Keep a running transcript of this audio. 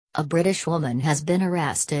A British woman has been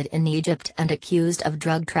arrested in Egypt and accused of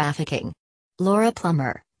drug trafficking. Laura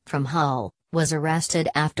Plummer, from Hull, was arrested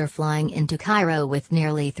after flying into Cairo with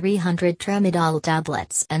nearly 300 tramadol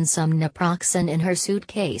tablets and some naproxen in her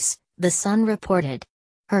suitcase, The Sun reported.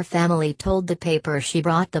 Her family told the paper she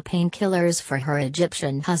brought the painkillers for her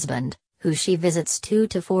Egyptian husband, who she visits 2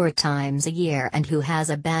 to 4 times a year and who has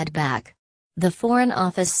a bad back. The Foreign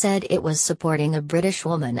Office said it was supporting a British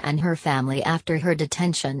woman and her family after her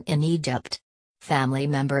detention in Egypt. Family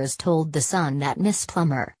members told The Sun that Miss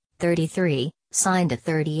Plummer, 33, signed a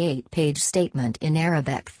 38-page statement in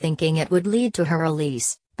Arabic thinking it would lead to her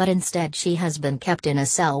release, but instead she has been kept in a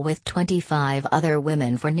cell with 25 other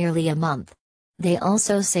women for nearly a month. They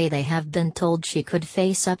also say they have been told she could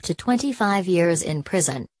face up to 25 years in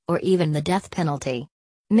prison, or even the death penalty.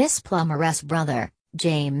 Miss Plummer's brother,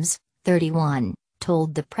 James, 31,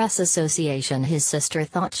 told the Press Association his sister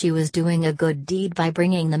thought she was doing a good deed by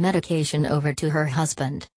bringing the medication over to her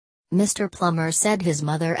husband. Mr. Plummer said his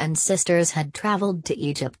mother and sisters had traveled to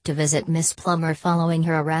Egypt to visit Miss Plummer following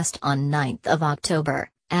her arrest on 9 October,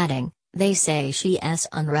 adding, "They say she's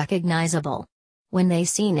unrecognizable. When they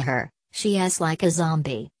seen her, she's like a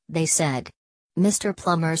zombie," they said. Mr.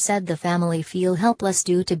 Plummer said the family feel helpless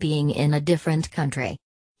due to being in a different country.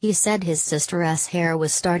 He said his sister's hair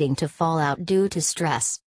was starting to fall out due to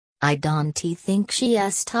stress. "I don't think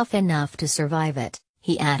she's tough enough to survive it,"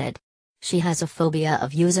 he added. She has a phobia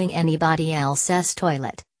of using anybody else's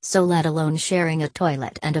toilet, so let alone sharing a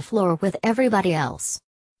toilet and a floor with everybody else.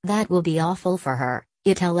 That will be awful for her,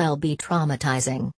 it'll be traumatizing.